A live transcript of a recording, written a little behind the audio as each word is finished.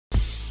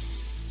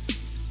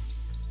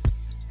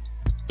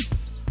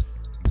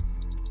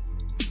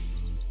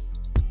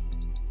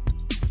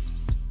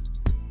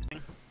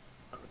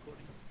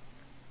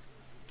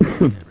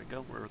There we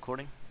go. We're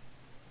recording.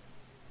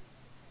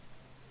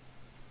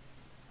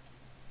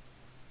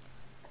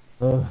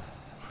 I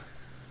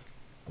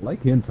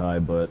like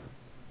hentai, but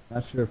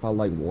not sure if I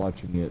like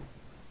watching it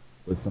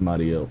with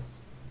somebody else.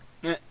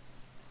 Eh.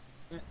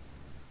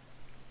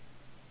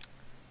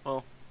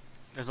 Well,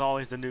 there's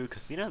always the new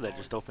casino that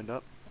just opened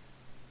up.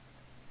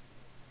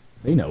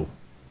 Casino.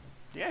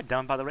 Yeah,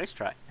 down by the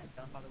racetrack.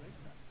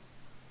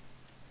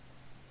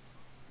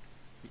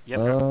 You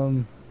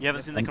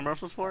haven't seen the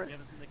commercials for it?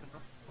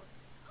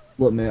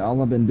 Look, man, all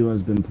I've been doing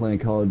has been playing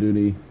Call of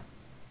Duty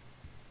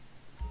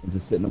and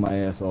just sitting on my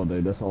ass all day.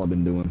 That's all I've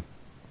been doing.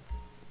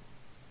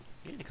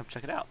 You need to come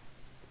check it out.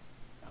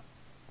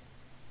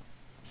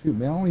 Shoot,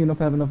 man, I don't even know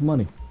if I have enough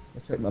money.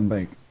 Let's check my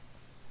bank.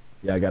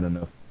 Yeah, I got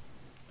enough.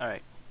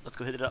 Alright, let's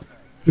go hit it up.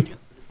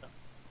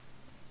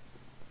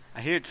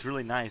 I hear it's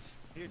really nice.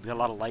 There's a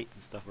lot of lights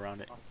and stuff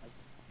around it.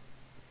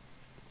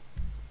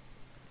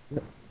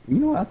 You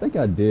know, I think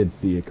I did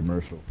see a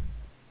commercial.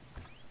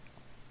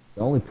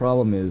 The only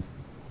problem is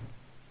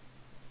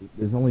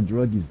there's only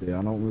druggies there.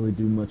 I don't really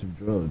do much of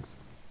drugs.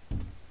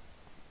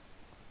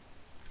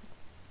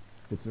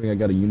 Considering I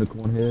got a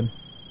unicorn head,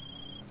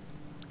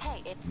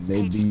 Hey, it's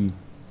maybe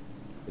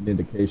an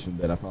indication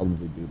that I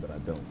probably do, but I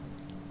don't.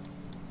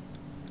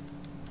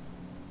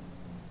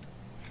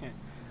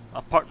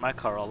 I'll park my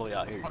car all the way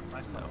out here.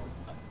 So.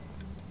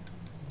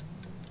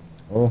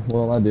 Oh,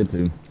 well, I did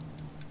too.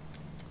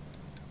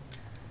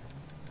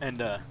 And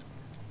the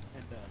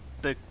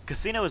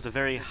casino is a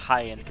very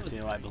high-end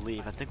casino, I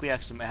believe. I think we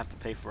actually might have to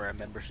pay for a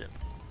membership.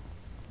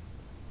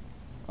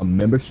 A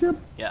membership?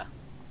 Yeah.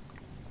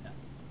 You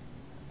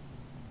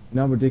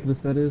know how ridiculous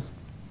that is?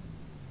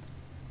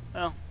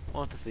 Well,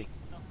 we'll have to see.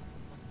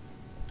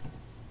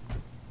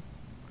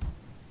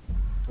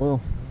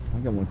 Well, I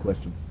got one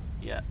question.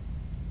 Yeah.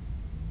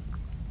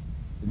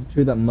 Is it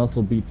true that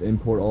muscle beats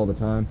import all the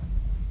time?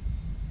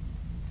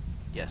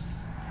 Yes.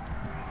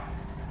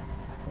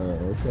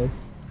 Okay.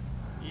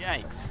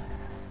 Yikes.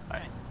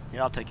 Alright.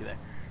 Here, I'll take you there.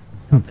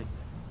 I'll take you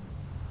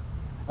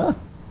Huh?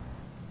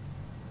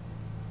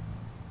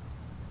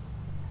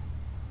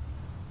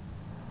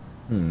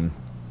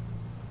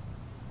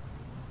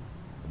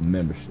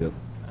 Membership.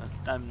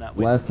 there. I'm not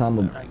waiting. Last time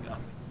There I go.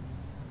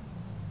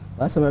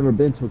 Last time I ever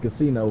been to a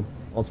casino,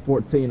 I was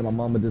 14 and my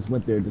mama just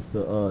went there just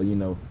to, you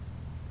know,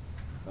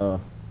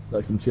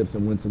 suck some chips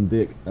and win some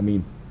dick. I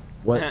mean,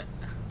 what?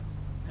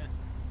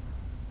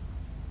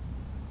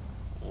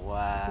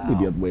 Wow.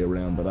 Maybe the other way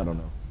around, but I don't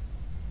know.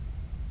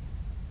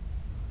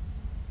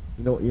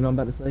 You know what I'm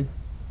about to say?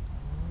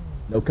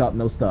 No cop,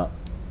 no stop.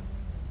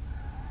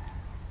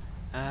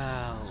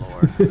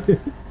 Oh, Lord.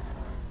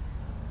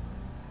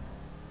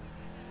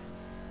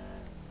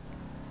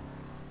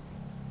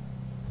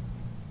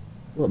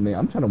 Look, man,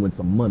 I'm trying to win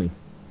some money.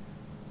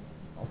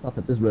 I'll stop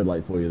at this red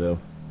light for you, though.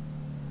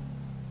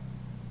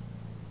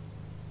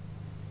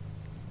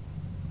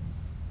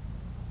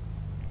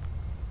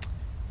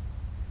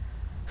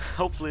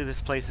 Hopefully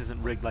this place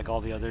isn't rigged like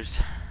all the others.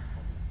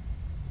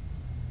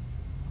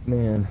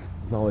 Man,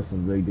 there's always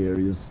some rigged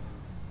areas.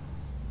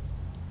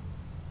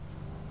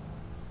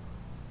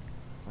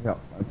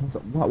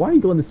 Why are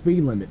you going the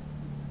speed limit?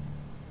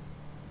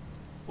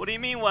 What do you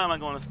mean, why am I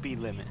going to speed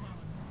limit?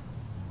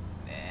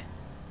 Nah.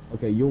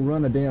 Okay, you'll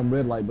run a damn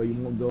red light, but you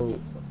won't go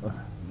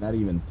not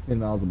even 10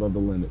 miles above the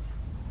limit.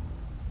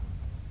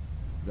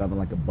 Driving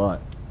like a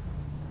butt.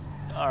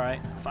 Alright,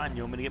 fine.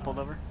 You want me to get pulled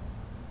over?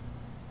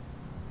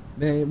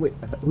 Man, wait,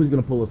 who's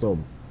gonna pull us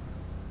over?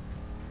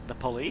 The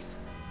police?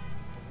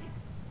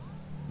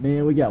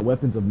 Man, we got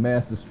weapons of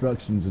mass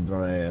destruction in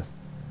our ass.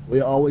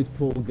 We always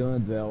pull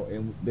guns out,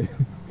 and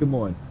come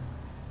on.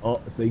 Oh,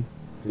 see,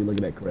 look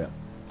at that crap.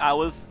 I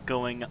was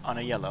going on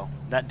a yellow.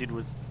 That dude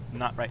was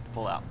not right to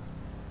pull out.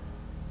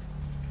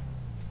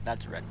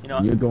 That's red. You know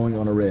what? You're going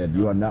on a red.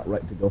 You are not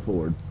right to go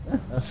forward.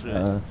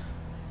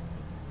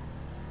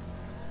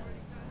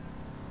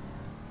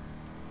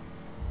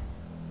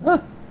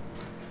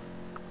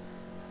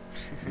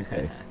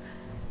 Okay.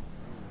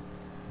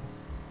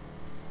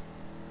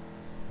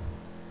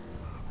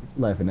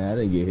 Laughing at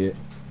it, get hit.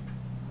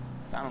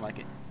 Sounded like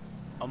it.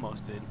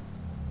 Almost did.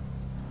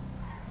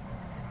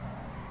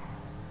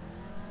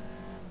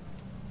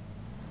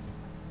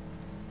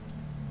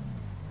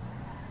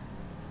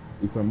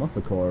 For a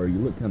muscle car, you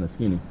look kind of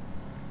skinny.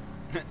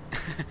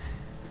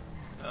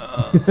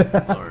 Oh,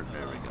 Lord,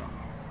 there we go.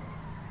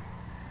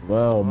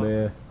 Wow,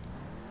 man.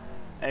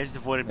 I just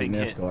avoided being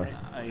Like hit. NASCAR.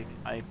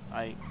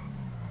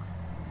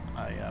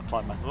 I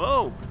applaud myself.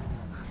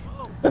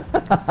 Whoa!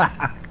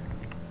 Whoa!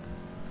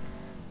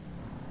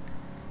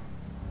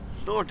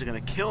 Lord's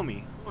gonna kill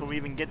me before we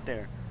even get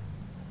there.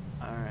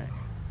 Alright.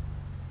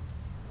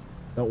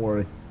 Don't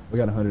worry, we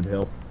got 100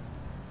 health.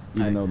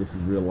 Even though this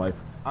is real life.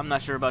 I'm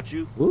not sure about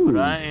you, Ooh. but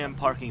I am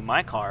parking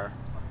my car,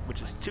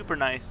 which is super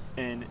nice,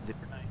 in the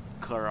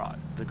garage,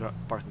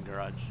 parking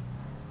garage,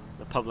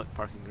 the public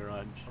parking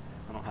garage.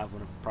 I don't have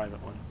one, a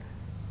private one.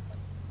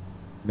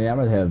 Man, I'd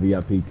rather have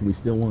VIP. Can we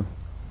steal one?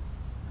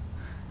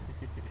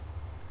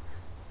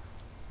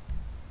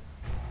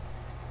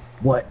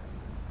 What?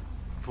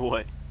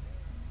 Boy.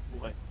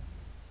 What?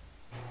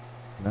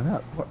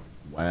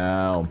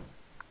 Wow.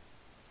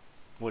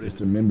 What is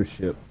Just it? a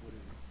membership.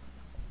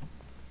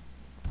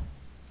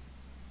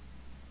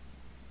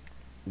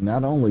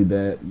 Not only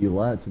that, you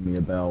lied to me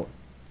about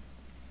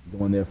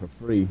going there for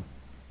free.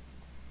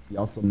 You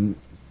also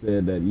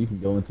said that you can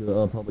go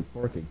into public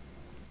parking.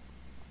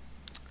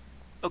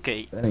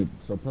 Okay. That ain't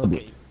so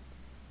public. Okay.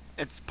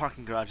 It's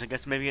parking garage. I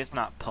guess maybe it's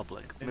not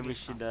public. Maybe we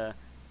should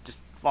just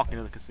walk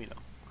into the casino.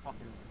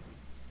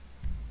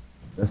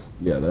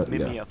 Meet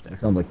Me up there.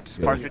 That sounds like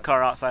Just park your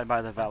car outside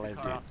by the valet,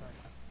 dude.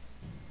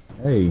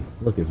 Hey,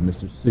 look, it's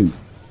Mr. Suit.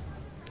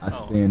 I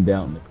Oh. stand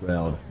out in the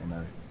crowd, and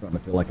I'm starting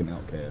to feel like an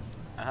outcast.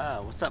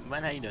 What's up,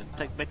 man? How you doing?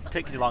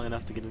 Take you long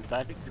enough to get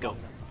inside. Let's go.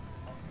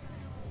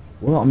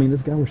 Well, I mean,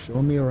 this guy was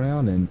showing me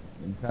around and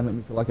kind of made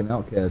me feel like an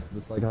outcast,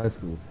 just like high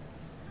school.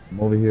 I'm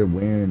over here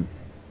wearing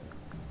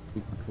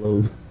freaking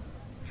clothes.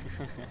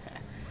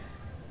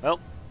 Well,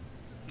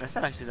 that's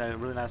actually a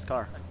really nice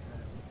car.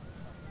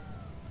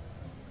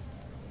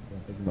 I'm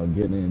thinking about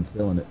getting it and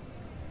selling it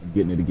and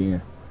getting it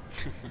again.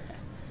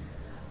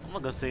 I'm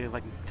gonna go see if I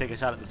can take a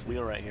shot at this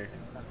wheel right here.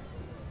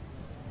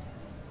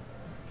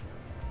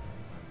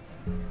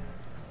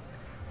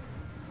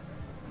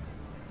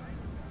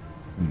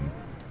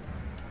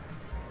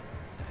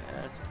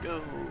 Let's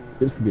go.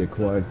 This can be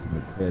acquired from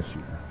the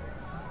cashier.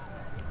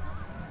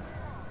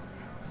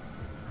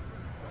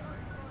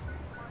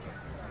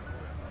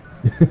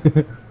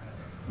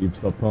 You're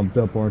so pumped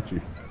up, aren't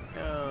you?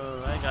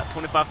 Oh, I got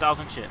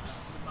 25,000 chips.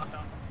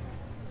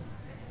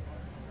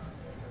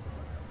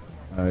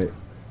 Alright.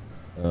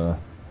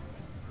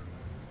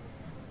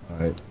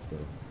 Alright, so,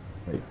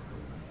 hey,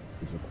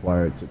 it's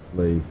required to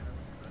play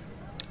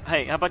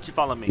Hey, how about you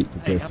follow me? to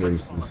test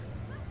services.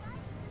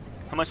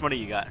 How much money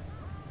you got?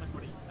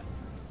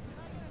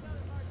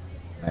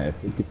 I have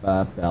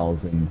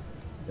 $55,000.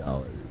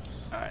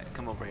 Alright,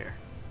 come over here.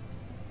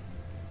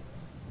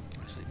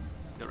 Actually,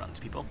 go around these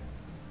people.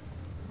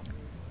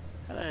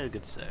 Hello,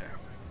 good sir.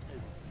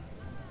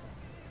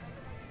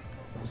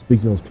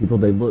 Speak to those people,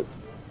 they look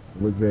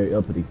very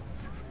uppity.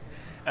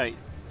 Alright,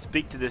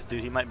 speak to this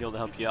dude. He might be able to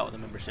help you out with a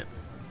membership.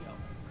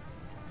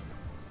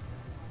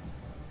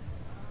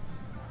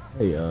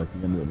 Hey, can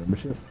you give me a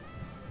membership?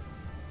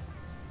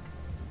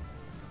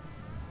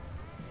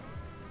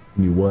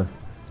 Can you what?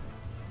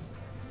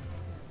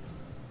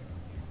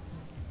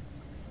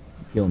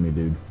 You're killing me,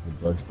 dude.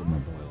 You're busting my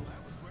balls.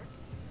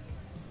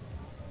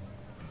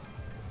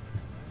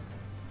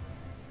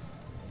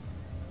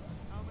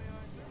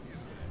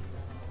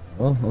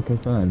 Well, okay,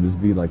 fine. Just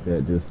be like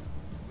that. Just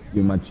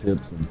give me my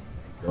chips and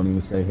don't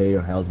even say hey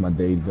or how's my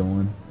day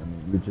going. I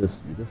mean, you're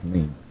just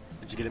mean.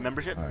 Did you get a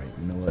membership? All right,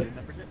 you know what? Did you get a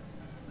membership?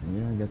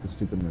 Yeah, I got the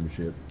stupid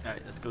membership.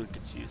 Alright, let's go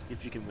get you. See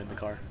if you can win the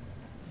car.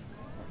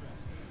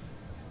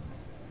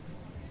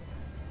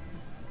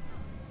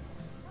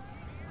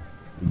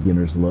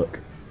 Beginner's luck.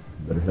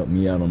 You better help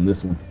me out on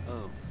this one.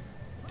 Oh,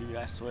 dude,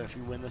 I swear if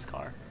you win this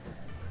car,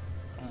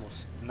 I'm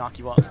almost knock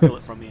you out and steal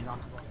it from you.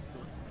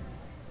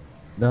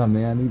 Nah,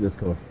 man, I need this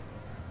car.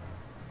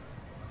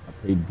 I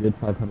paid good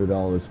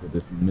 $500 for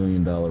this $1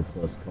 million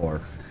plus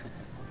car.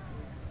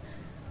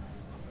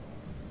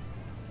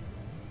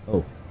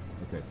 Oh,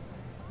 okay.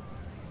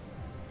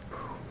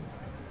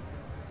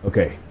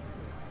 Okay.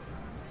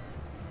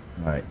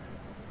 Alright.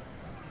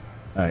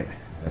 Alright,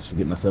 I should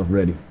get myself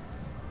ready.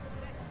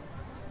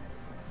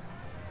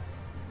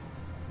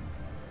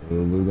 What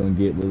are we gonna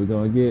get? What are we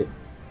gonna get?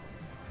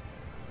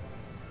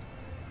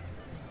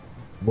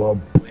 Well,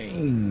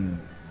 bang!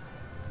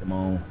 Come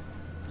on.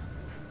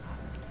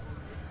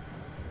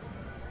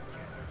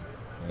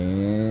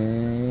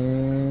 And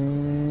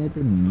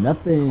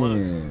nothing.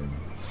 Close.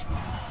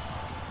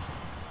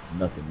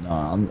 Nothing.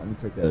 Nah, I'm gonna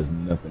take that as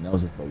nothing. That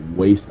was just a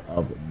waste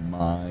of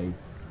my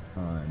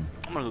time.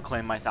 I'm gonna go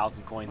claim my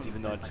 1,000 coins,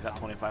 even though I just got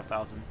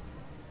 25,000.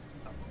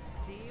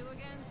 See you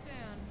again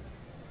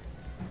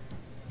soon.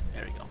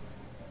 There we go.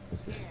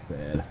 It's just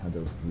sad. I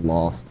just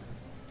lost.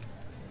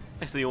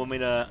 Actually, you want me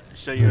to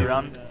show you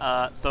around?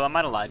 So I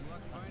might have lied.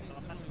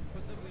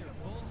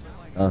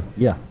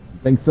 Yeah. You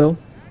think so?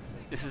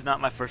 This is not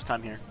my first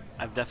time here.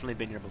 I've definitely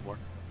been here before.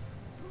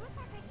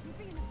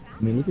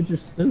 I mean, look at your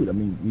suit. I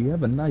mean, you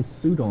have a nice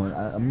suit on.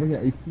 I'm looking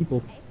at these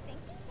people.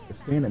 They're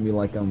staring at me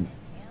like I'm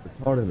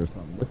retarded or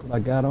something. Look what I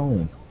got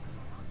on.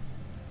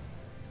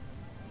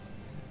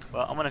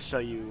 Well, I'm gonna show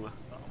you.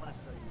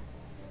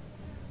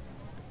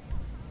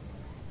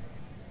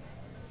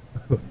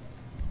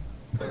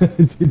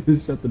 She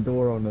just shut the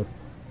door on us.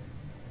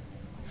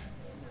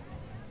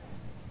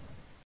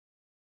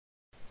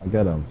 I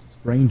got a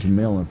strange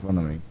male in front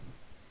of me.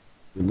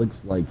 It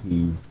looks like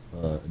he's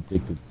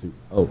addicted to.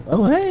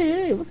 Oh,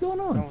 hey, what's going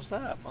Oh, on? what's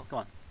up? Well, come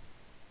on.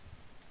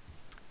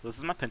 So this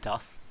is my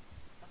penthouse.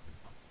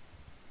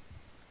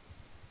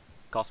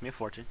 Cost me a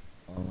fortune.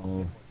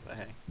 Oh But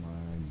hey.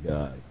 my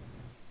God,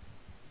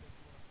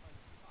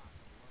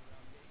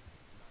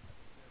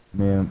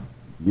 man,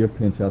 your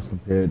penthouse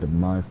compared to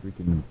my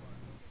freaking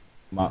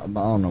I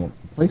don't know,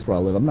 the place where I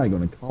live. I'm not even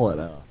gonna call it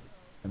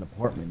an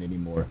apartment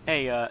anymore.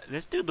 Hey,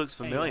 this dude looks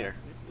familiar.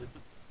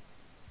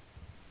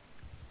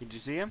 Did you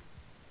see him?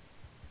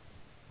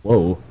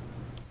 Whoa.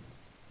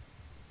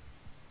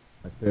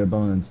 That's bare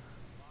bones.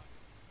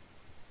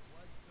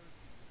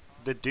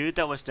 The dude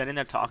that was standing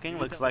there talking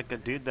looks like a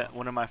dude that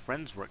one of my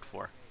friends worked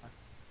for.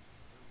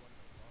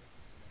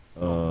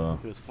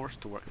 He was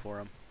forced to work for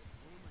him.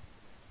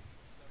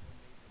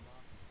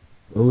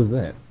 Who was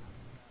that?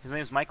 His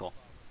name's Michael.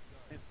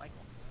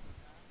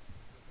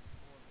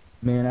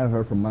 Man, I've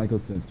heard from Michael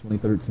since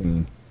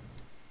 2013.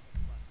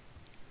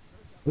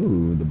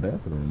 Ooh, the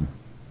bathroom.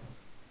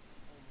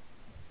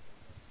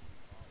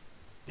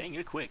 Dang,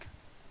 you're quick.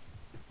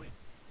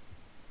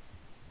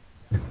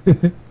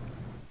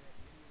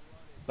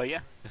 But yeah,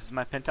 this is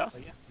my penthouse.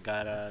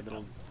 Got a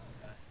little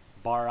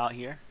bar out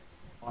here.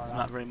 There's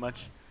not very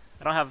much.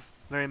 I don't have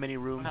very many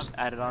rooms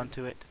added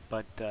onto it,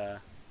 but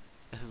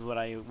this is what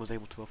I was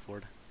able to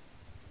afford.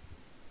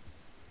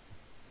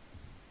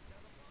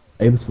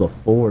 Able to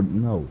afford?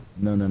 No.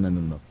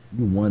 No.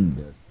 You won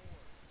this.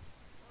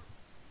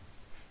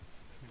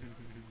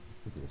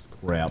 Look at this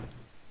crap.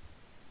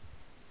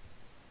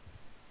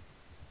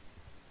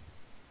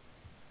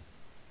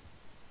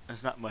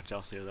 There's not much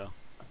else here, though.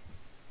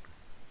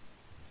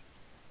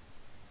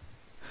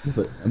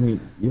 But, I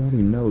mean, you already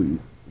know.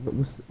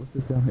 What's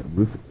this down here?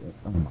 Roof?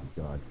 Oh my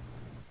god.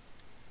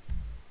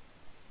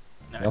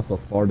 I also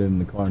farted in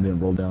the car and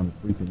didn't roll down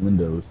the freaking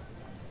windows.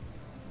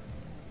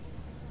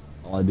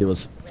 All I did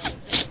was...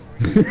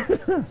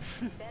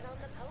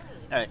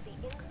 Alright,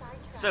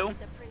 so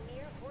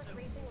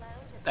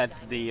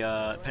that's the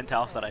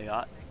penthouse that I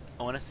got.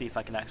 I want to see if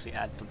I can actually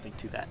add something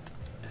to that,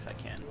 if I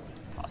can,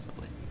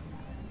 possibly.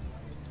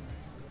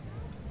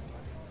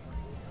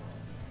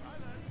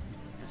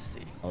 Let's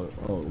see. Oh,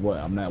 what?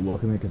 I'm not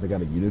welcoming because I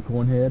got a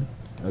unicorn head?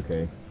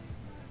 Okay.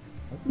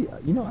 I see.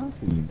 You know, I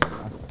see you.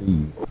 I see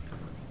you.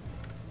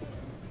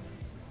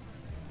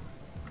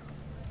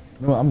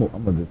 You know what?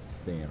 I'm gonna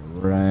just stand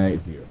right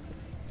here.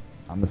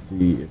 I'm gonna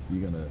see if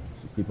you're gonna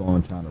keep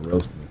on trying to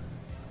roast me.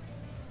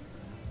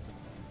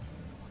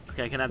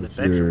 Okay, I can add the Put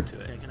bedroom your- to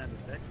it. I can add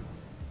the bedroom.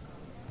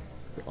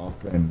 Your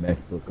off-brand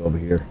MacBook over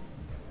here.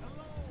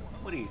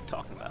 What are you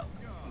talking about?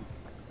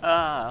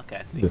 Ah, okay,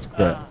 I see. This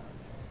crap.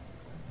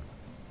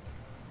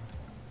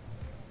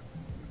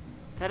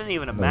 That ain't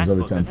even a I was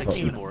over MacBook, trying that's to a talk-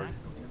 keyboard.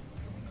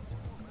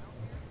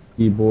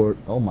 Keyboard.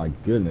 Oh my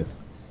goodness.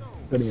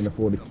 Couldn't even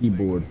afford a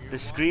keyboard. The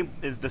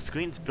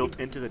screen's built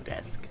into the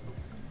desk.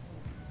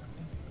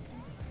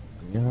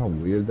 You know how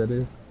weird that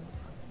is?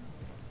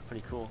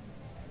 Pretty cool.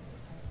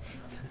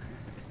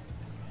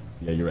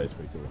 Yeah, you're right. It's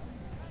pretty cool.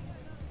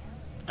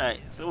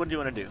 Alright, so what do you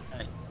want to do?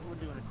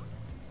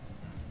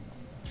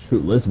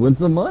 Shoot, let's win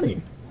some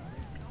money.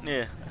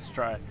 Yeah, let's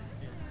try it.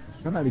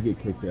 Try not to get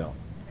kicked out.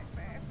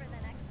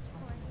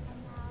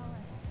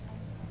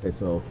 Okay,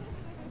 so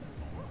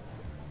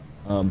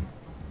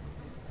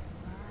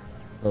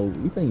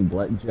you think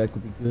blackjack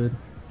would be good?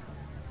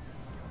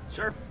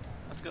 Sure,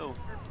 let's go.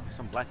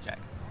 Some blackjack.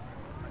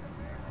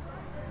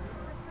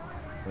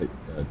 Wait,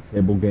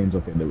 table games.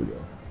 Okay, there we go.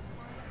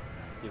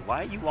 Dude,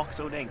 why you walk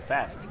so dang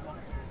fast?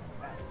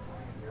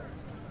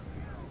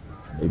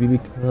 Maybe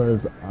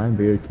because I'm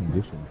very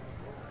conditioned.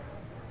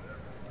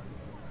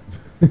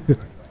 Okay,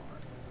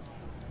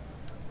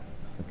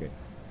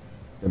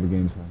 table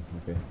games.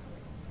 Okay.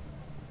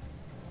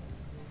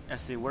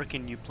 Let's see, where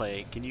can you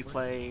play? Can you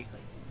play?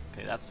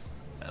 Okay, that's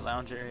that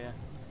lounge area.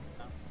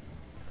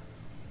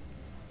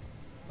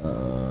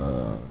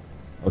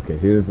 Okay,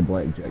 here's the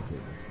blackjack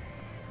tables.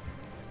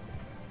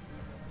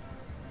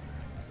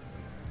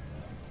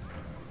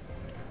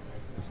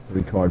 Just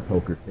 3-card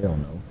poker. Hell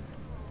no.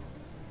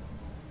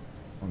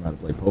 I don't know how to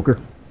play poker.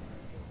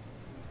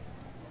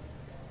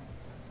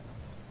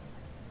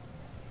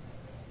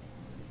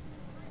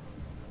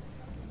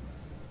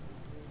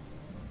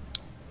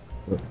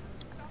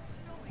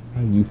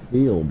 You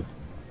failed.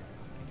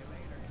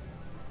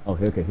 Oh,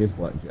 okay, here's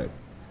blackjack.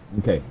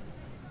 Okay,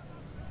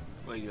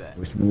 Where you at?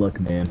 wish me luck,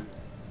 man.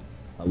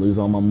 I lose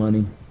all my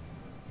money.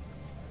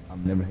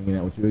 I'm never hanging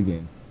out with you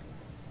again.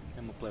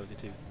 I'm gonna play with you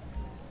too.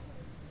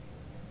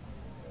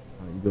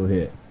 Alright, you go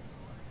ahead.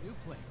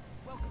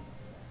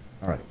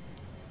 Alright.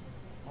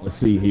 Let's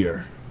see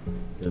here.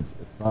 Because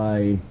if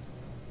I...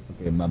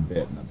 Okay, my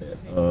bet.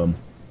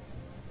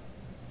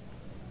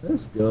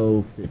 Let's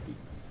go 50.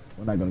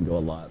 We're not going to go a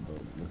lot, but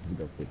let's just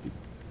go 50.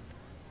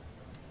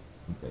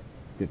 Okay,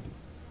 50.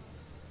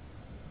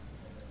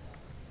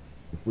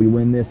 If we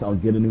win this, I'll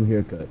get a new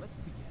haircut.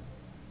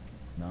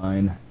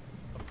 9.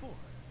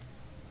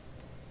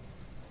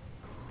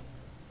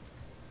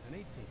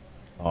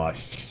 Oh,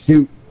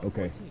 shoot.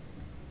 Okay.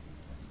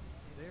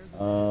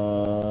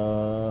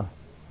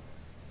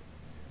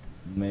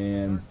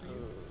 Man.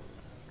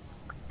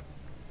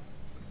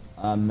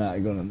 I'm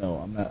not gonna know.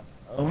 I'm not.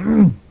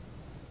 I'm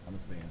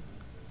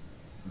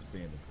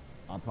standing.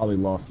 I probably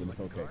lost, but it's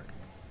okay.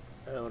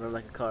 I would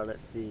like a car.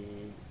 Let's see.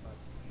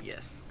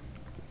 Yes.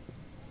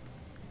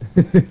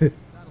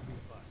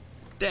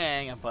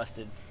 Dang, I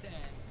busted.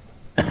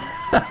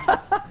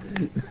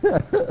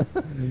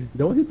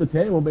 Don't hit the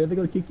table, man. They're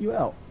gonna kick you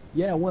out.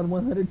 Yeah, I won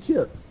 100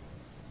 chips.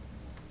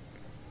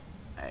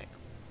 Alright,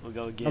 we'll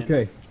go again.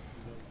 Okay.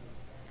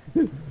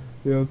 Yeah,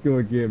 let's go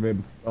again,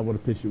 man. I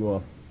want to piss you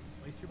off.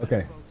 Place your bets,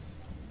 Okay.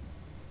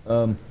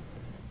 folks.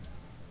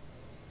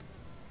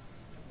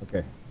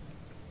 Okay.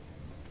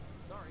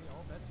 Sorry,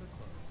 all bets are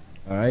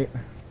closed. All right.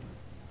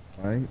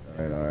 All right.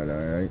 All right. All right.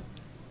 All right.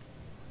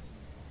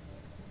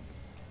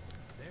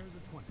 There's a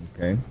 20.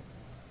 Okay.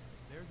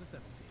 There's a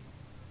 17.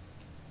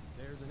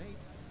 There's an 8.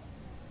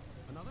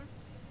 Another?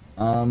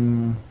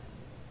 I'm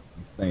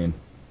staying.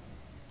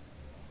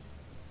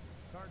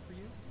 Card for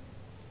you?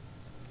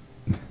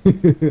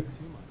 Too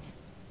much.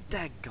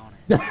 Daggone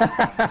it.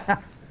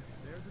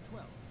 There's a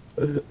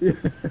 12.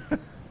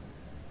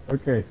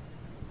 Okay.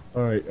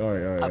 All right. All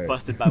right. All right. I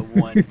busted by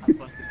one.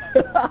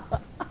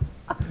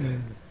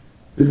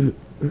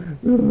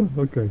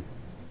 Okay.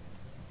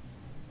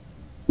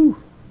 Whew.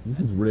 This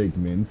is rigged,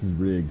 man. This is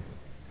rigged.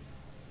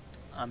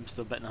 I'm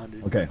still betting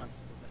 100. Okay.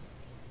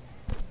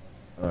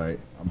 All right.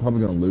 I'm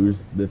probably gonna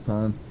lose this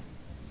time,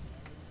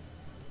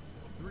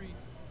 3.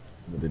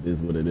 but it is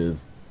what it is.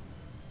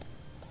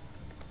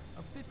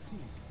 A 15.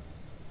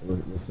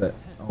 What's that?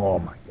 Oh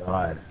my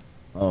God.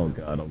 Oh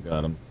God. Oh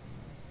God. Would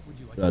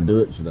you like Should I do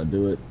it? Should I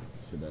do it?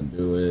 Should I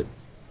do it?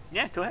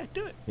 Yeah, go ahead,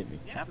 do it. Hit me.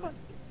 Yeah, have fun.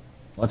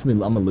 Watch me. I'm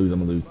gonna lose. I'm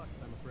gonna lose. bust,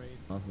 I'm afraid.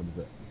 Huh? What is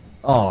that?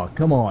 Oh,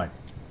 come on.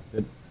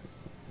 Did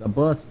I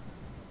bust?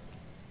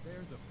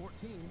 There's a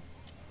 14.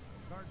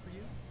 Card for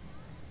you?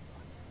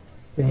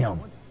 Damn.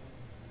 20.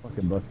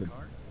 Fucking busted.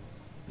 Card?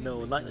 No,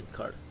 lightning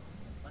card.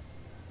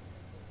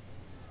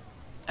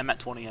 I'm at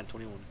 20 and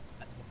 21.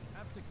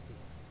 Have 16.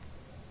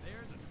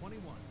 There's a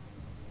 21.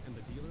 And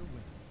the dealer wins.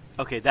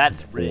 Okay,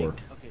 that's Four.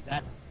 rigged. Okay,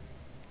 that's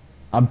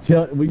I'm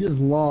telling. We just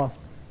lost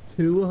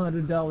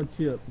 $200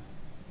 chips.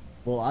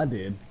 Well, I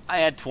did. I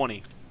had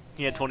 20.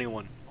 He had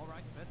 21. All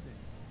right, that's it.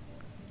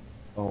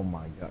 Oh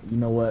my God. You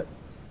know what?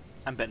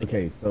 I'm betting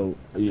Okay, again. so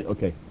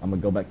okay, I'm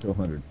gonna go back to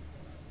 100.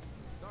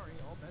 Sorry,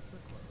 all bets are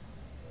closed.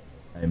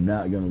 I am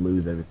not gonna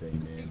lose everything,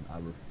 man. I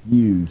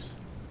refuse.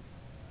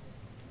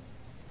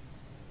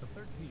 The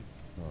 13.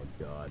 Oh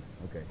God.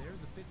 Okay.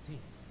 There's a 15.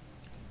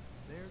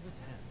 There's a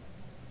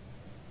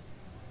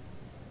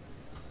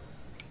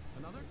 10.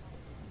 Another?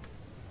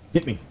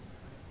 Hit me.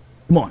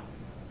 Come on.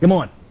 Come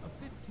on. A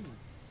 15.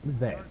 What is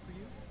that? Card for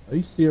you? Are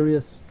you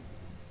serious?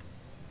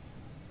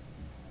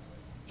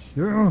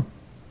 Sure.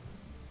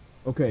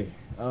 Okay.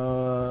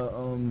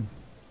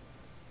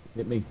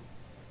 Hit me.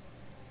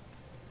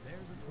 There's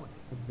a 20.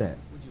 What's that?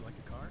 Would you like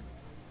a card?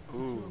 It's Ooh.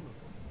 your move.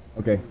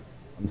 Okay.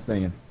 I'm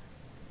staying.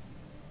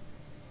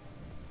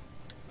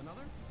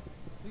 Another?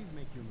 Please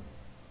make your move.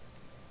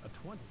 A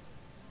 20.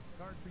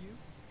 Card for you?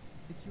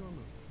 It's your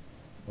move.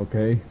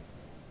 Okay.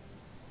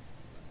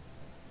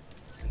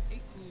 An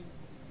 18.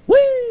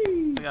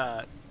 Whee! I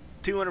got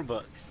 200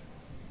 bucks.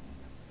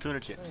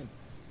 200 chips.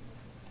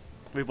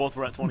 We both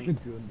were at 20.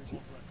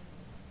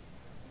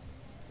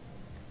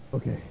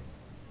 Okay.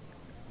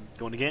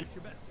 Going again? Place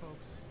your bets,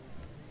 folks.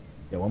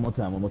 Yeah, one more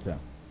time. One more time.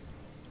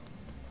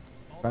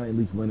 All Trying to at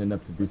least win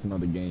enough to do some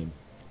other games.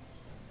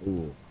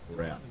 Ooh,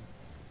 crap. 11.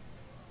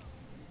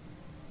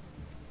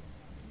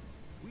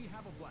 We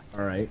have a black.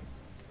 All right.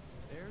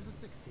 There's a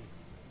 16.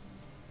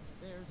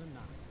 There's a 9.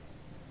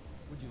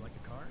 Would you like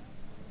a card?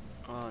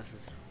 Oh, this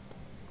is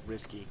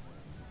risky.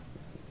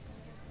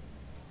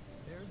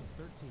 There's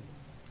a 13.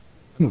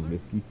 Another?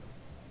 Risky.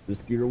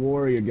 Riskier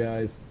warrior,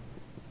 guys.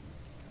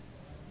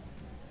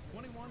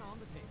 21 on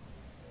the table.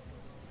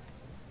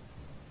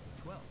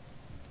 12.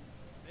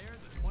 There's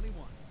a 21.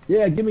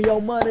 Yeah, give me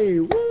your money.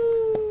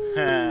 Woo!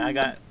 I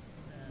got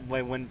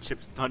my one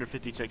chips,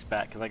 150 chips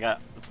back because I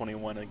got the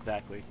 21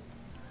 exactly.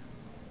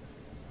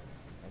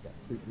 I got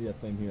yeah,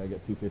 same here. I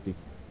got 250.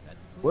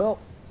 That's clear. Well,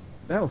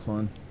 that was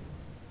fun.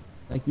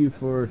 Thank you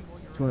for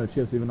 200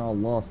 chips, even though I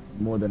lost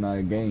more than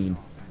I gained.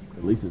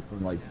 At least it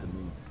seemed like to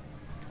me.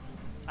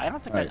 I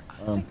don't think Alright,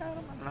 I don't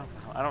know.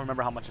 I don't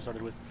remember how much I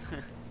started with.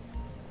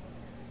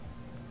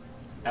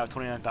 I have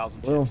 29,000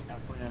 chips. Well, I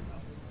have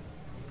 29,000.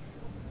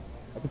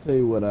 I can tell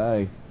you what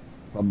I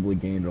probably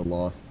gained or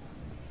lost.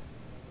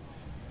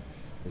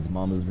 Is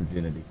mama's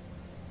virginity.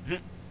 There's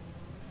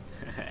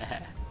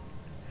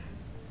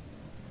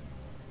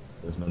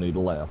no need to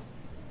laugh.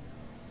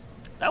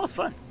 That was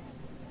fun.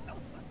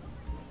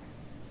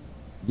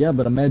 Yeah,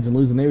 but imagine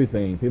losing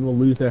everything. People will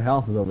lose their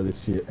houses over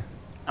this shit.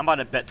 I'm about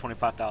to bet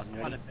 25,000.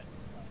 Ready?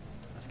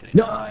 Just kidding.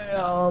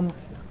 No,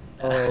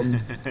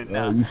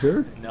 No. you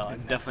sure? No, I'm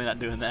definitely not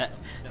doing that.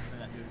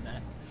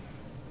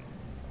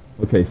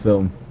 Okay,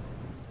 so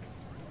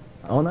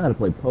I don't know how to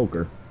play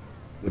poker,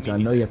 which I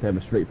know you have to have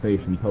a straight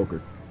face in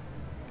poker.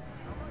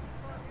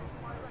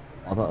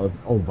 I thought it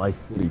was Vice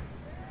City.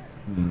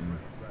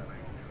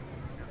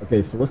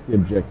 Okay, so what's the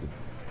objective?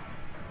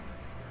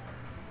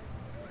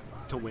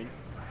 To win.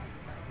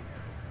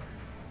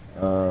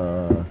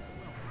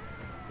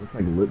 Looks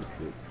like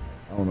lipstick.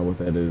 I don't know what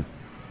that is.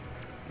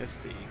 Let's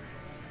see.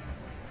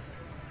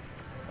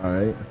 All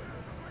right.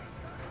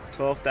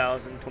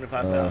 12,000,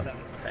 25,000.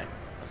 Okay,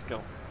 let's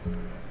go.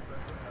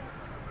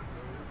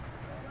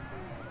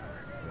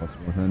 Plus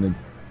 100.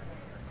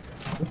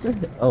 What the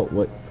hell? Oh,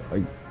 what?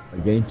 I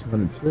gained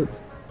 200 chips.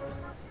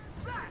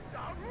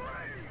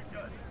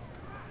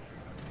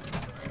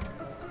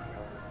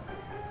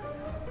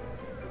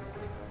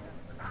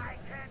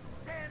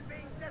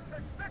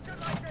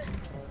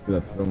 Get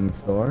a throwing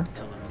star.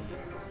 Telling me.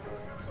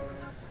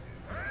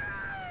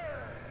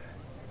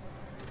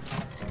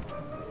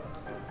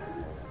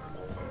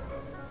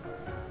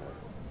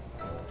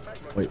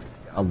 Wait,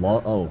 I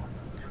lost. Oh.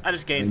 I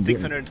just gained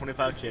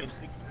 625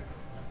 chips.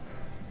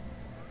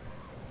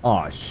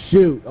 Oh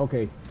shoot.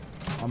 Okay.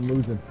 I'm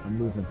losing. I'm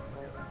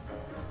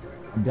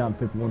down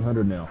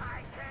 5,100 now.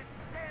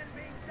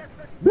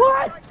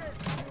 What?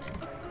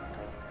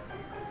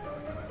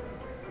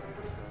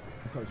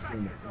 I'll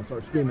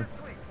start screaming.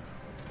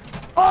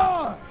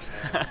 Oh!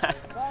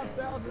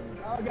 5,000.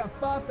 I got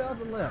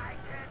 5,000 left.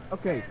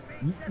 Okay.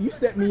 You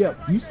set me up.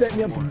 You set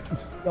me up.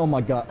 Oh my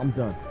god. I'm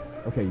done.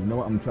 Okay. You know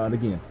what? I'm gonna try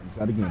it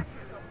again.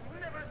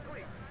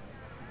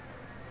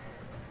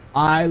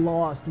 I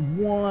lost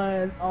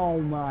one. Oh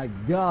my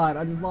god.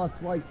 I just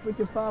lost like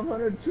freaking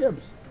 500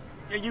 chips.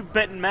 Are you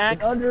betting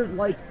max? In under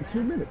like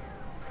 2 minutes.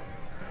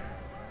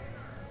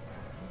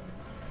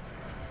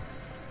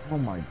 Oh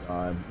my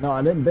god. No,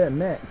 I didn't bet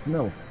max.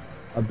 No.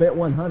 I bet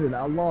 100.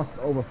 I lost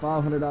over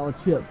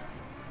 $500 chips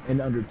in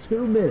under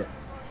 2 minutes.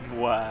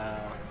 Wow.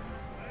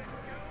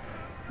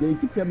 Yeah, you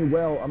can tell me,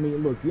 well, I mean,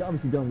 look, you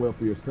obviously done well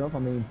for yourself. I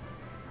mean,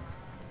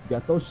 you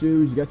got those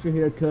shoes, you got your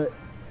hair cut,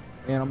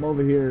 and I'm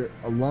over here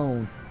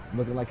alone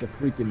looking like a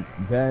freaking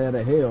bat out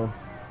of hell.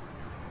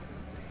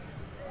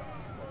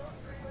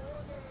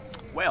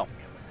 Well,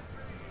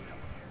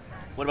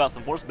 what about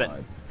some horse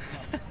betting?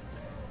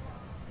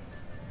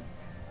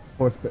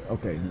 Horse bet.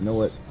 Okay, you know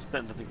what? Horse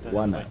betting's, I think, it's the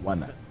Why other not? way. Why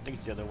not? I think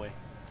it's the other way.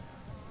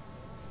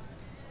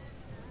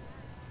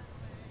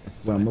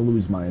 So I'm gonna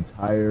lose my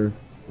entire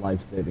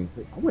life savings.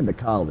 I went to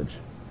college.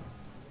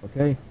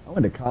 Okay, I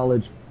went to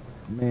college.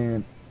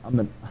 Man, I'm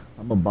a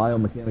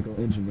biomechanical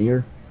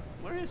engineer,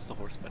 Where is the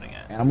horse betting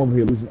at? and I'm over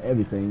here losing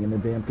everything in the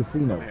damn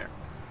casino. Over here.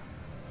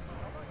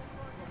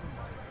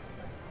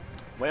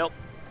 Well,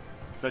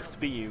 sucks to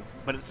be you,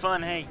 but it's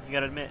fun. Hey, you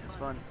gotta admit, it's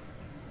fun.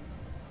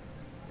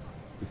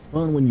 It's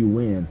fun when you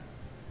win.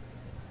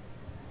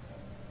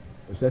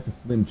 Which that's a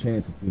slim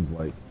chance, it seems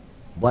like.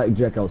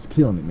 Blackjack, I was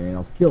killing it, man. I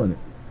was killing it.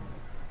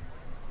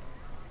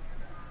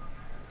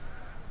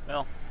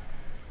 Well,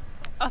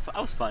 I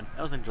was fun.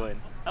 I was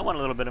enjoying. I won a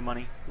little bit of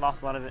money,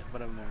 lost a lot of it,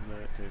 but I won a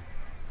little bit too.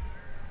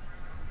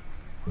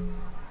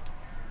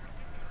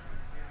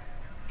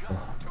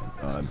 Oh my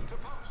god.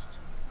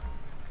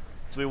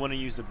 So we want to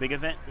use the big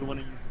event.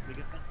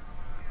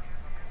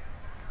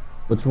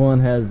 Which one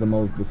has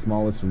the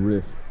smallest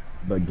risk,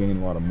 but gain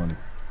a lot of money?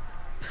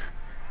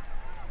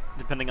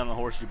 Depending on the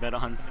horse you bet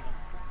on.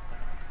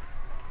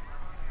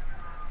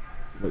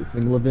 Wait,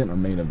 single event or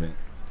main event?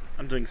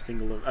 I'm doing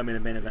a main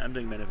event. I'm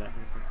doing main event.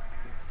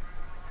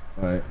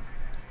 Alright.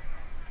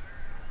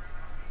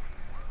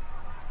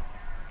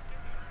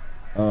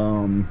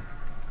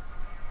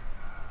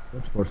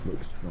 Which horse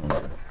looks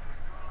stronger?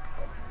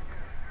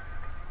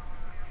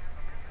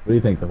 What do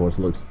you think the horse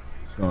looks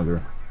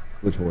stronger?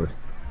 Which horse?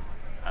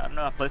 I don't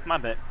know. I placed my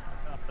bet.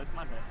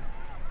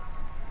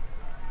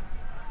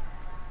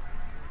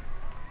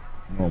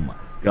 Oh my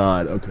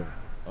god, okay.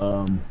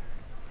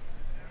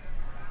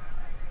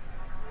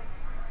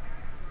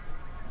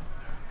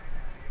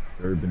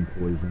 Urban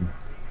poison.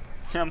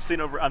 I'm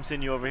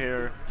seeing you over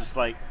here, just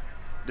like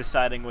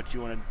deciding what you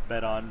want to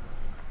bet on.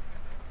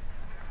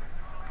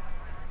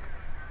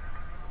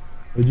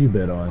 What'd you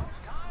bet on?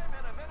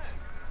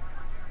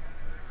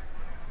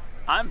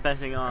 I'm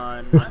betting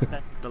on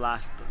the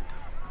last third.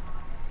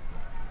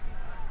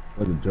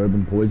 Was it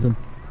Durban poison?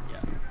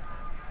 Yeah.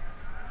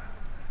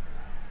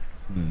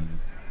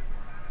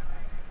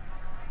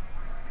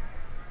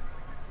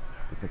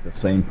 It's like the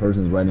same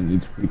person's riding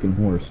each freaking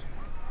horse.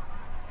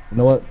 You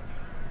know what?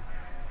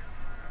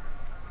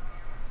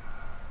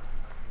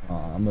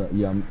 I'm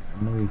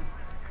maybe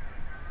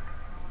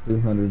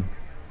 200.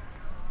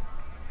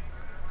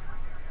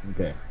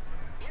 Okay.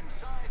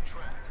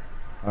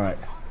 All right.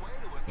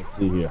 Let's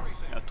see here.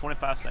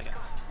 25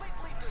 seconds.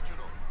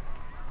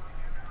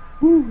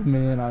 Whew,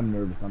 man, I'm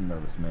nervous,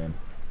 man.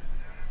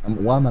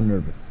 Why am I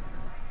nervous?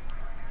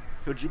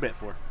 Who'd you bet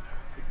for?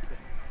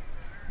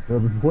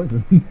 Durban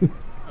poison.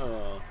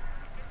 Oh.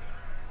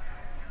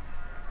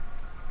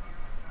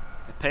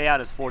 The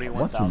payout is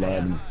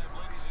 41,000.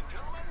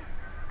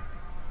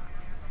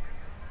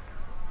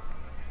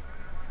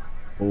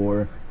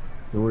 4,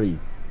 3,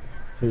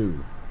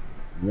 2,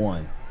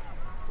 1.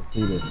 Let's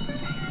see this. Hope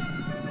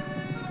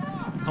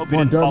Come you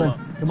on, didn't follow.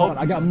 Durban. Come on,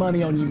 I got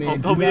money on you,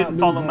 man. Hope Do you not didn't lose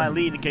follow on my me.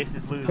 lead in case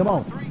this loses. Come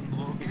on.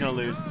 He's gonna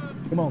lose.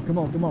 Come on. Horse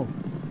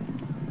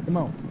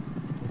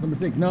number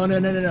 6. No.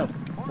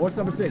 Horse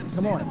number 6.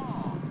 Come on.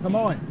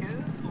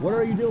 What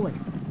are you doing?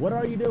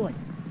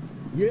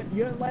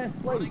 You're in last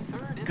place.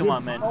 Come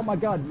on, man. Oh my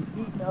god, you're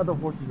eating the other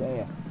horse's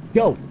ass.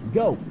 Go.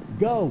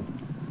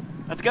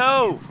 Let's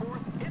go.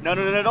 No.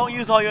 Don't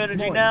use all your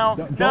energy now.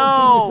 Don't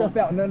No. send yourself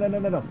out.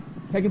 No.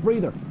 Take a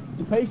breather.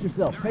 pace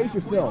yourself. Pace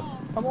yourself.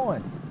 Come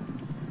on.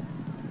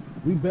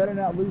 We better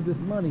not lose this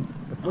money.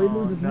 If we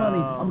lose this money,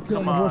 I'm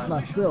killing the horse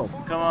myself.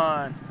 Come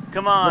on.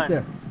 Come Get up on.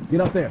 there.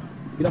 Get up there.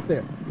 Get up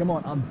there. Come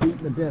on. I'm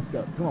beating the desk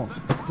up. Come on.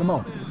 Come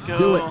on. Let's go.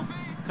 Do it.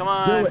 Come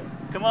on. Do it.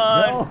 Come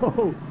on.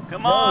 No.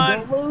 Come No, on.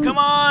 don't lose. Come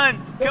on.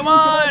 Don't Come lose.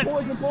 on.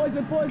 Poison,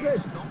 poison,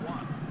 poison.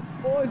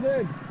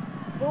 Poison.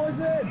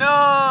 Poison. No.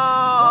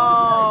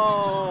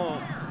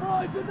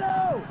 Poison,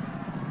 no.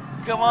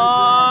 Come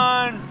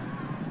on.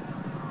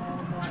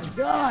 Oh my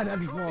God, I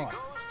just lost.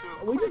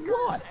 We just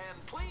lost.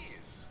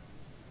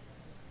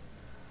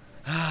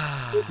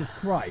 Jesus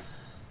Christ.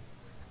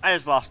 I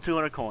just lost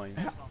 200 coins.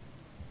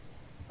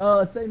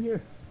 Same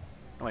here.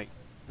 Oh, wait,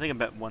 I think I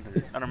bet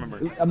 100. I don't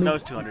remember. I mean- No,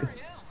 it's 200.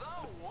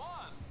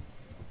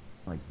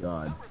 My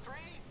God.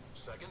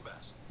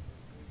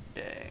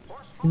 Dang.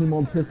 You're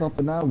more pissed off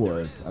than I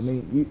was. I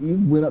mean, you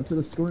went up to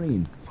the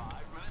screen.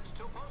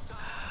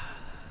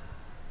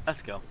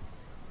 Let's go.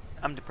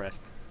 I'm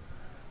depressed.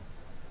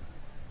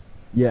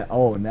 Yeah,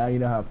 oh, now you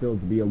know how it feels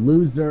to be a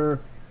loser.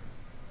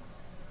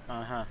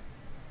 Uh-huh.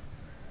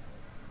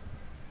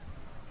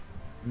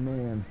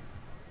 Man.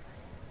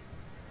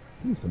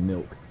 I need some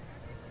milk.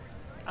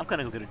 I'm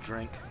gonna go get a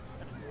drink.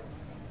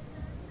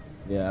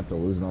 Yeah, after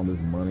losing all this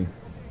money.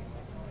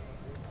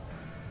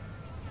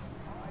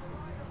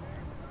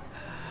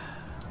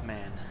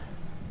 Man.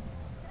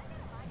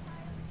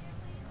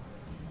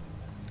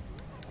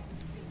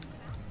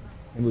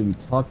 I can't believe you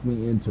talked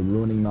me into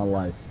ruining my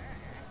life.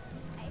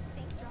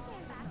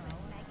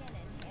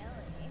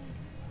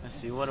 Let's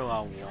see, what do I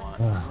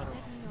want?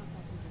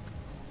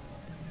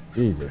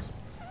 Jesus.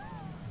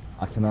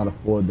 I cannot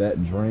afford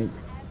that drink.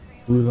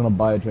 Who's gonna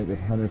buy a drink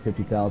that's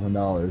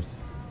 $150,000?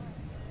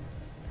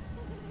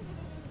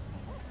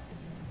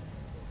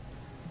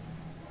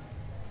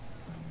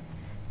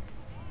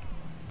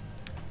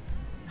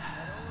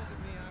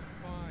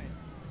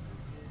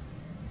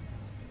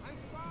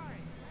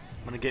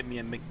 I'm gonna get me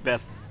a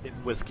Macbeth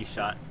whiskey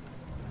shot.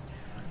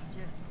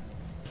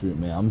 Shoot,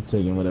 man, I'm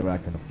taking whatever I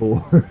can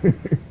afford.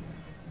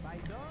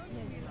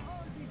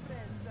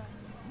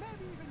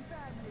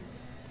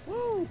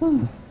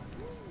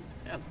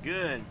 That's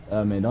good.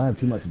 Man, don't have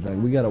too much to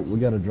drink. We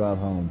gotta drive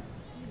home.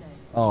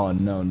 Oh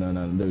no, no,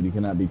 no, dude, you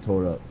cannot be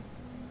tore up.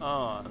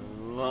 Oh,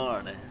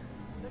 Lord.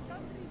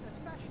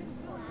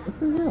 What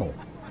the hell?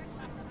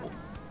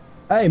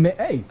 Hey, man,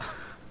 hey!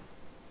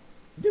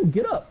 Dude,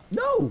 get up!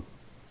 No!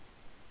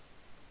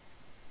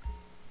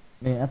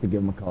 Man, I have to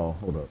give him a call.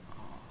 Hold up.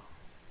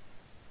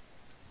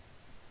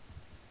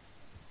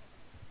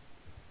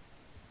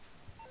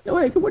 Yo,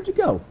 hey, where'd you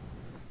go?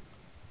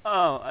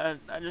 Oh, I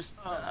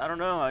don't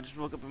know. I just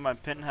woke up in my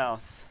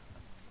penthouse.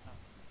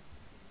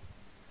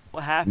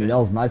 What I happened? mean, that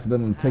was nice of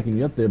them taking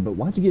you up there, but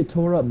why'd you get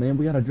tore up, man?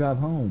 We gotta drive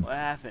home. What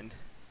happened?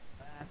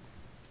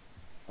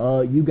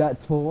 You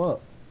got tore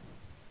up.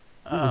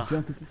 You was Oh,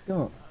 drunk as a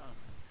skunk.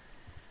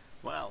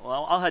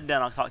 well, I'll head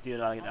down. I'll talk to you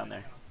when I get down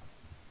there.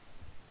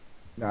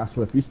 Nah, I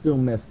swear, if you still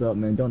messed up,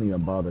 man, don't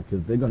even bother,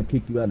 cause they're gonna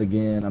kick you out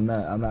again. I'm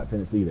not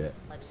finna see that.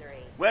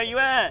 Where you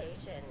at?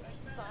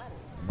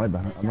 I'm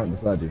right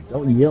beside you.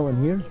 Don't yell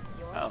in here.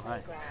 Oh,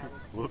 hi.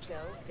 Whoops.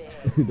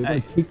 They're gonna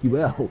Hey. kick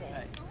you out.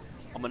 Hey,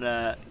 I'm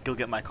gonna go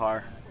get my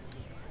car.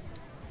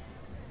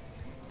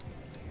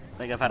 I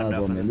think I've had Might as enough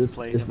well, of man. this This-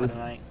 place this- for this-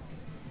 tonight.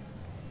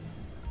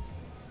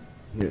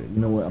 Here, you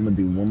know what? I'm gonna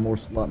do one more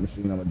slot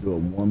machine. I'm gonna do it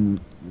one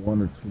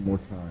or two more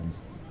times.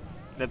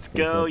 Let's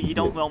go. You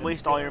don't want to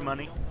waste all your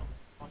money.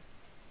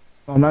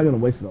 I'm not gonna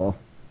waste it all.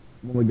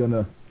 I'm only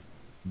gonna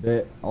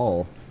bet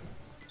all.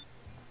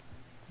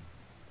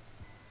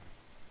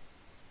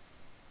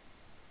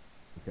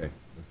 Okay,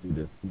 let's do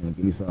this. Come on,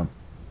 give me some.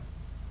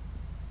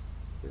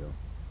 Yeah.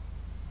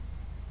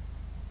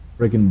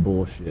 Freaking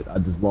bullshit. I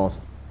just lost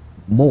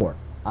more.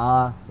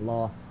 I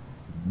lost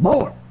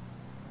more.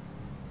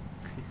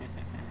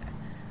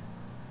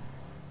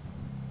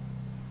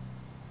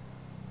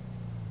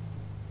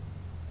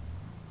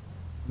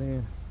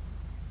 Man.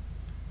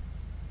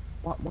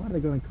 Why are they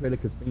going to create a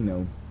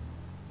casino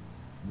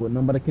where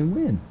nobody can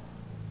win?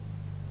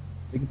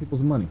 Taking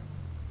people's money.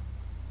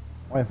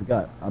 Oh, I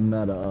forgot. I'm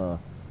not a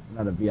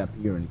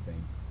VIP or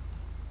anything.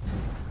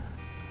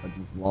 I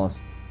just lost.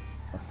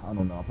 I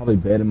don't know. I probably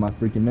betted my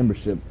freaking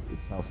membership.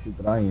 It's how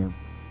stupid I am.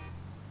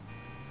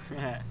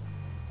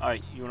 All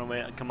right, you want to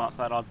wait? Come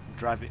outside. I'll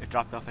drop you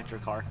off at your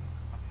car.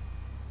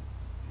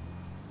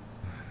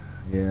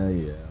 Yeah,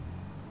 yeah.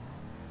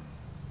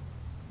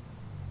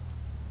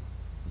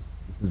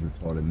 This is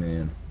retarded,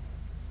 man.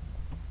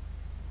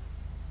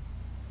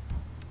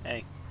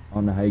 Hey. I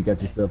don't know how you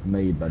got yourself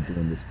made by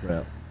doing this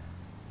crap.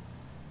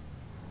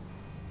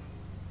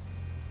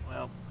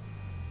 Well.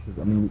 'Cause,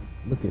 I mean,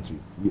 look at you.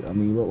 I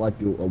mean, you look like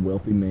you're a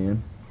wealthy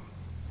man.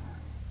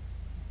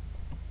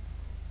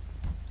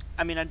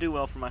 I mean, I do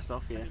well for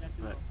myself, yeah,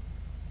 but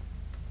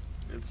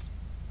it's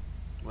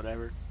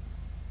whatever.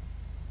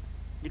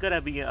 You gotta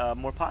be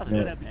more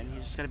positive, Yeah. man.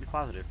 You just gotta be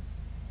positive.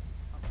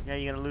 Yeah,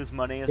 you're gonna lose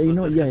money. It's, Yeah, you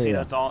know this what? Yeah, casino,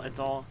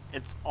 yeah.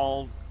 it's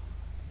all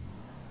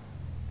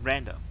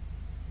random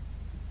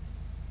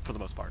for the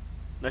most part.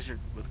 Unless you're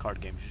with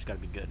card games, you just gotta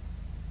be good.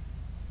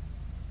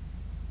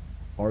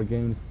 Our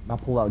games, my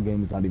pull-out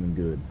game is not even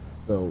good.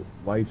 So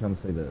why are you trying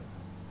to say that?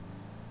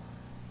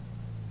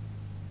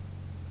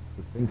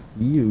 But thanks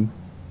to you,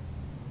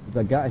 since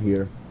I got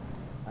here,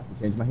 I have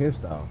to change my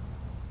hairstyle.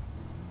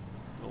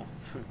 Cool.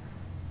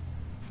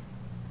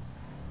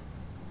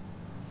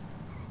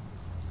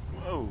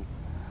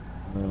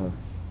 Whoa.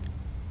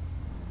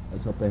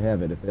 Let's hope they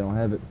have it. If they don't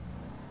have it,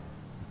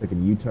 they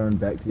can U-turn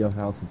back to your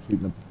house and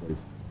shooting up the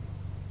place.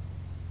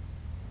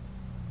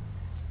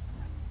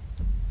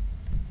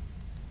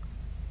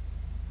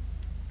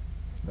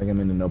 I think I'm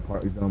in the no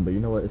park zone, but you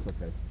know what? It's okay.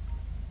 Let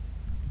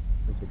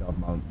me take off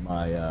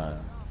my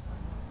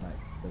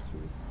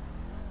accessory.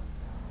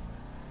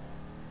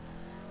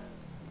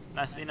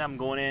 Nice seeing you. I'm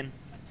going in.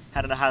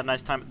 Had a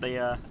nice time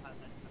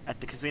at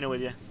the casino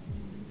with you.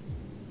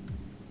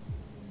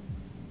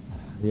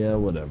 Yeah,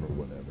 whatever.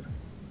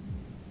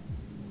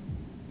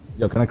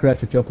 Yo, can I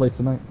crash at your place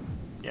tonight?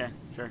 Yeah,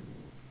 sure.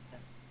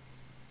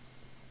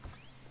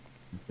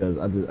 Because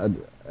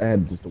I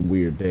had just a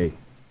weird day.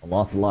 I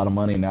lost a lot of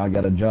money, and now I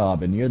got a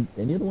job, and you're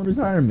the one who's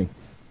hiring me.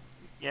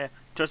 Yeah,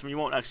 trust me, you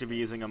won't actually be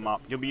using a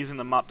mop. You'll be using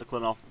the mop to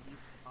clean off.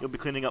 You'll be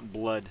cleaning up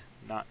blood,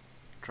 not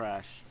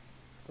trash.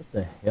 What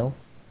the hell?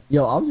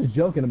 Yo, I was just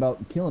joking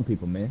about killing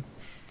people, man.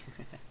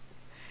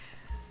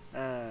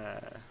 No,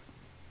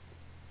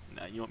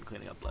 you won't be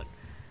cleaning up blood.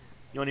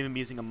 You won't even be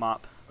using a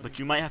mop, but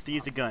you might have to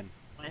use a gun.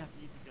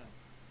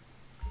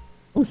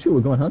 Oh shoot,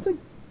 we're going hunting?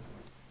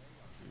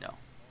 No.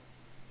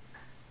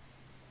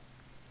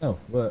 Oh,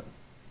 what?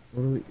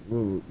 What are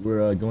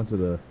we're going to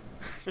the...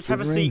 Just have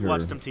a shooting seat, range,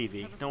 watch or- some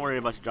TV. Don't worry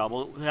about your job.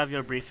 We'll have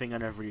your briefing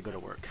whenever you go to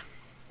work.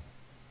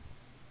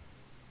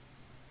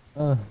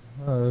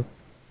 Okay.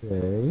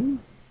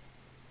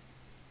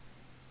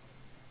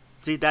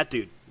 See that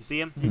dude? You see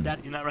him? You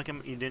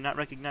did not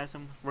recognize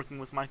him working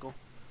with Michael?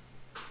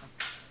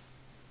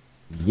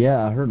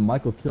 Yeah, I heard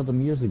Michael killed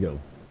him years ago.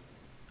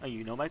 Oh,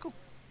 you know Michael?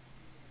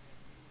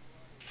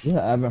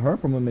 Yeah, I haven't heard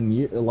from him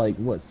in like,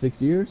 what,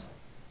 6 years?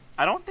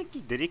 I don't think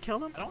he did. He kill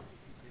him?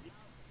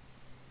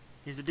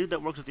 He's the dude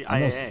that works with the I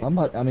know IAA.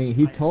 somebody, I mean,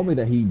 he told me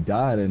that he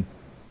died and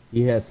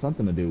he has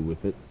something to do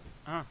with it.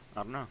 I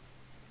don't know.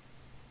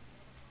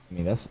 I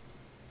mean, that's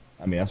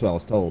what I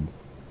was told.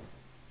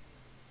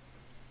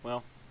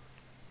 Well.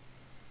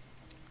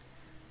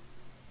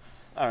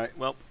 Alright,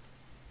 well.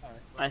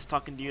 Nice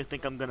talking to you. I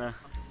think I'm gonna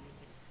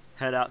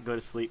head out and go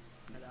to sleep.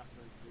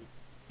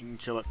 You can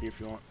chill up here if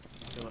you want.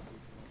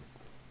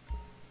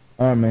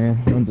 Alright,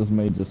 man.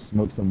 I just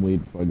smoke some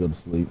weed before I go to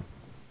sleep.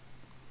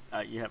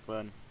 Alright, you have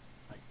fun.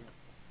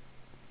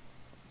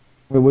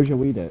 Wait, where's your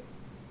weed at?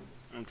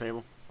 On the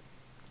table.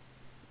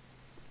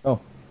 Oh,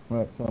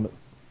 alright, found it.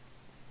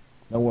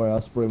 Don't worry,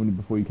 I'll spray you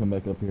before you come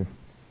back up here.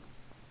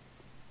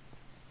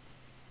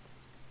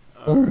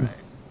 Alright.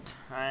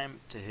 Time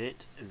to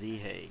hit the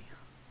hay.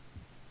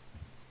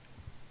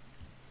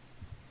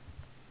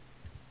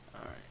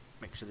 Alright.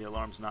 Make sure the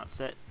alarm's not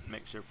set.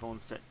 Make sure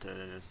phone's set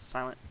to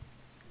silent.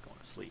 Going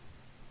to sleep.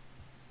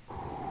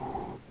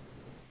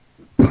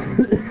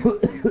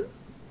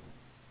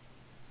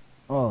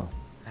 Oh,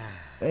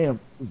 damn,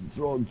 this is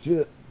wrong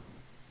shit.